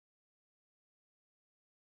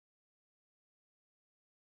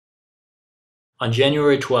On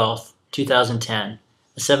January 12, 2010,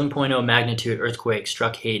 a 7.0 magnitude earthquake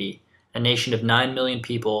struck Haiti, a nation of 9 million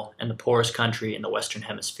people and the poorest country in the Western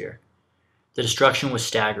Hemisphere. The destruction was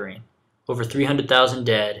staggering. Over 300,000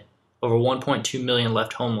 dead, over 1.2 million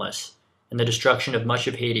left homeless, and the destruction of much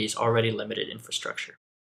of Haiti's already limited infrastructure.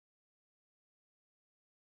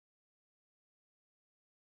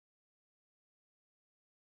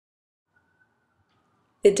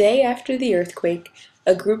 The day after the earthquake,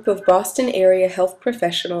 a group of Boston area health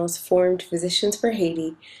professionals formed Physicians for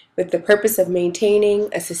Haiti with the purpose of maintaining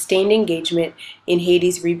a sustained engagement in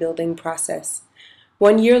Haiti's rebuilding process.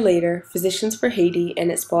 1 year later, Physicians for Haiti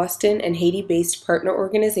and its Boston and Haiti-based partner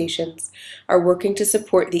organizations are working to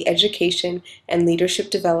support the education and leadership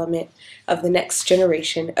development of the next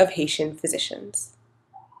generation of Haitian physicians.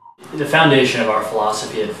 The foundation of our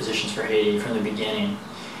philosophy at Physicians for Haiti from the beginning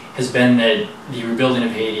has been that the rebuilding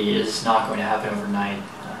of Haiti is not going to happen overnight,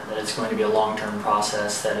 that it's going to be a long-term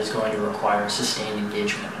process that is going to require sustained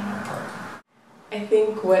engagement on our part. I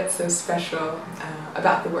think what's so special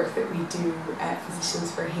about the work that we do at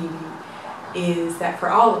Physicians for Haiti is that for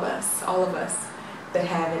all of us that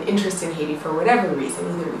have an interest in Haiti for whatever reason,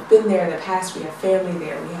 either we've been there in the past, we have family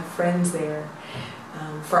there, we have friends there,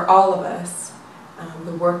 for all of us,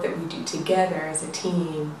 the work that we do together as a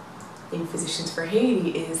team in Physicians for Haiti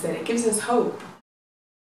is that it gives us hope.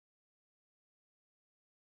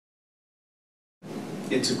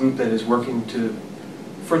 It's a group that is working to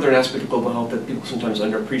further an aspect of global health that people sometimes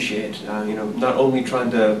underappreciate. Not only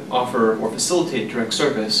trying to offer or facilitate direct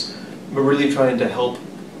service, but really trying to help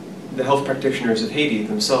the health practitioners of Haiti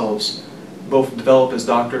themselves both develop as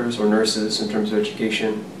doctors or nurses in terms of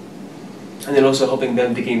education, and then also helping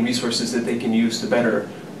them to gain resources that they can use to better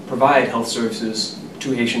provide health services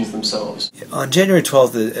to Haitians themselves. On January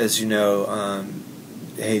 12th, as you know,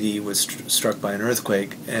 Haiti was struck by an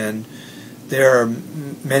earthquake, and there are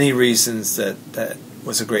many reasons that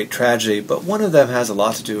was a great tragedy, but one of them has a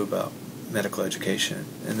lot to do about medical education,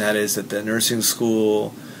 and that is that the nursing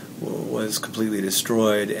school was completely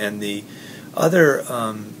destroyed, and the other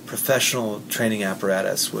professional training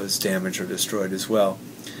apparatus was damaged or destroyed as well.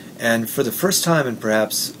 And for the first time in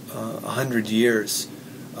perhaps 100 years,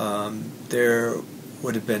 there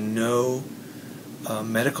would have been no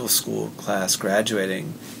medical school class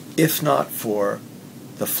graduating if not for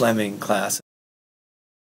the Fleming class.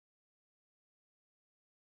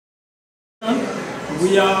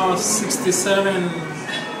 We are 67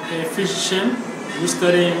 physicians. We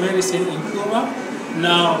study medicine in Cuba.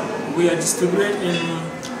 Now we are distributed in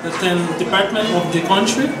the 10 departments of the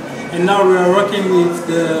country, and now we are working with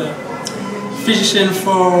the Physicians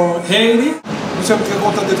for Haiti. Nous sommes très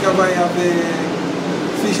contents de travailler avec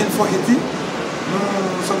Physicians for Haiti.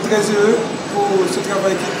 Nous sommes très heureux pour ce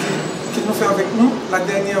travail qu'ils nous fait avec nous. La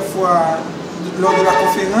dernière fois, lors de la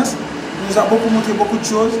conférence, il nous a beaucoup montré beaucoup de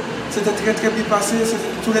choses. C'était très bien passé.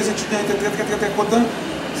 Tous les étudiants étaient très contents.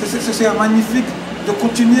 Ce serait magnifique de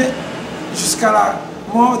continuer jusqu'à la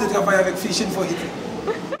mort de travailler avec Physicians for Haiti.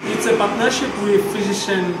 It's a partnership with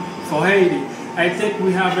Physicians for Haiti. I think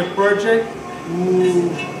we have a project will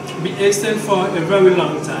be extended for a very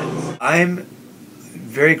long time. I'm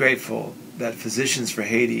very grateful that Physicians for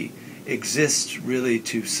Haiti exists really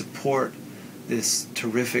to support this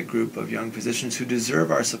terrific group of young physicians who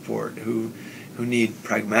deserve our support, who need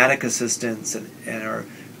pragmatic assistance and are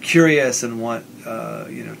curious and want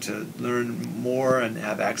to learn more and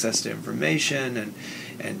have access to information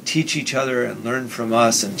and teach each other and learn from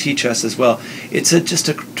us and teach us as well. It's just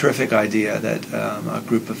a terrific idea that a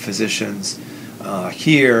group of physicians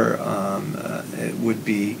here would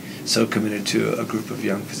be so committed to a group of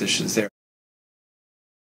young physicians there.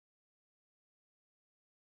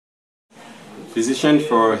 Physicians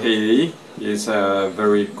for Haiti is a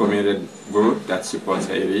very committed group that supports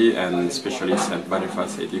Haiti, and especially St.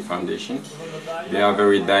 Boniface Haiti Foundation. They are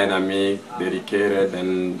very dynamic, dedicated,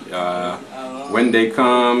 and when they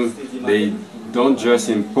come, they don't just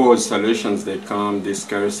impose solutions. They come,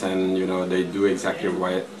 discuss, and they do exactly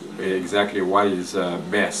what is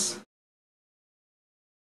best.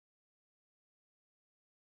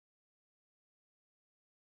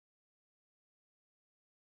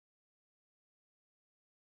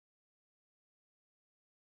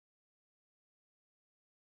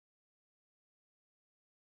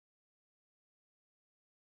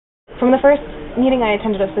 From the first meeting I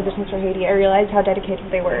attended of Physicians for Haiti, I realized how dedicated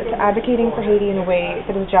they were to advocating for Haiti in a way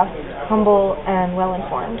that is just, humble, and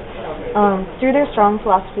well-informed. Through their strong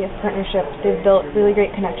philosophy of partnership, they've built really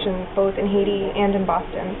great connections both in Haiti and in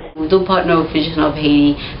Boston. We do partner with Physicians of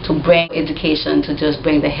Haiti to bring education, to just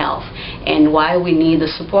bring the health. And while we need the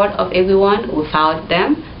support of everyone, without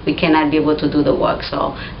them, we cannot be able to do the work.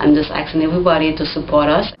 So I'm just asking everybody to support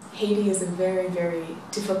us. Haiti is a very, very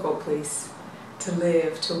difficult place to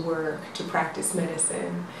live, to work, to practice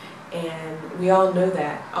medicine, and we all know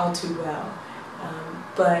that all too well.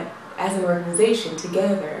 But as an organization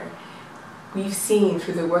together, we've seen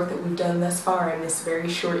through the work that we've done thus far in this very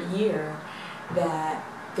short year that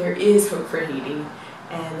there is hope for Haiti,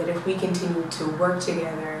 and that if we continue to work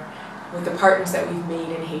together with the partners that we've made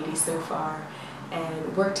in Haiti so far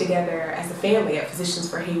and work together as a family at Physicians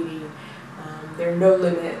for Haiti, there are no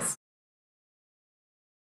limits.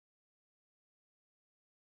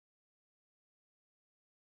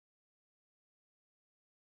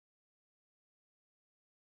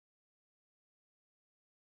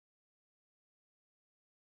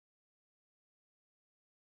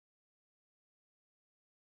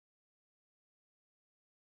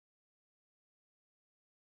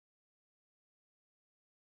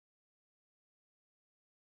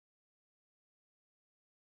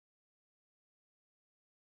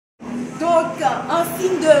 Donc, en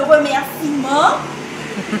signe de remerciement,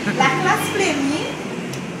 la classe plénière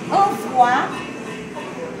envoie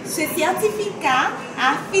ce certificat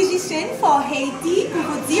à Physicians for Haiti pour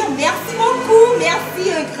vous dire merci beaucoup,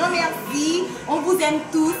 merci, un grand merci, on vous aime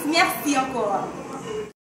tous, merci encore.